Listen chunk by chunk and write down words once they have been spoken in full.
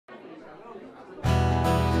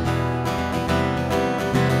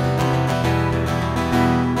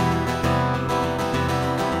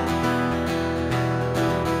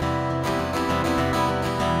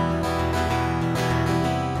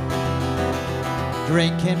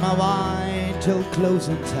drinking my wine till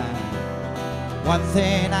closing time. One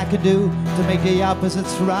thing I can do to make the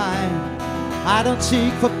opposites rhyme. I don't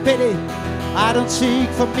seek for pity, I don't seek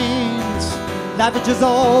for means. Life is just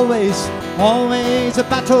always, always a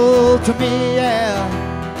battle to me, yeah.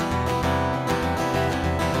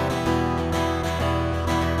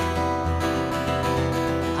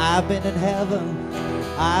 I've been in heaven,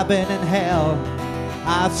 I've been in hell.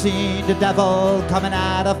 I've seen the devil coming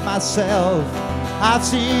out of myself. I've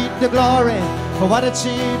seen the glory for what it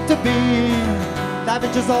seemed to be. Life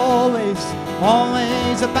is just always,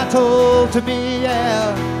 always a battle to me,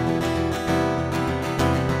 yeah.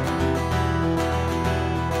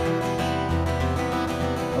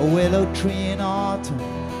 A willow tree in autumn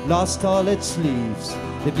lost all its leaves.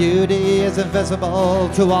 The beauty is invisible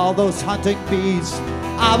to all those hunting bees.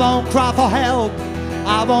 I won't cry for help,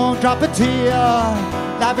 I won't drop a tear.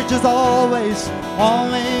 Life is just always,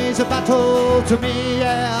 always a battle to me,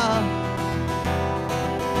 yeah.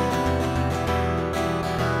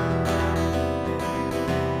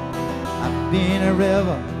 I'm being a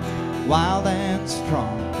river, wild and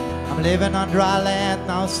strong. I'm living on dry land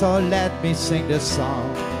now, so let me sing this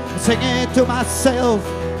song. I'm singing to myself,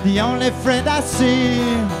 the only friend I see.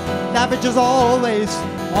 Life is just always,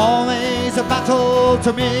 always a battle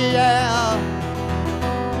to me, yeah.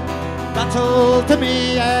 Battle to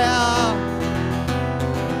me, yeah.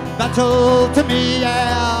 Battle to me,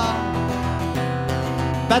 yeah.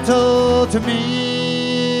 Battle to me.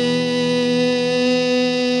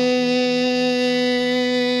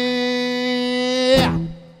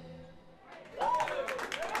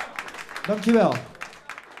 Dankjewel.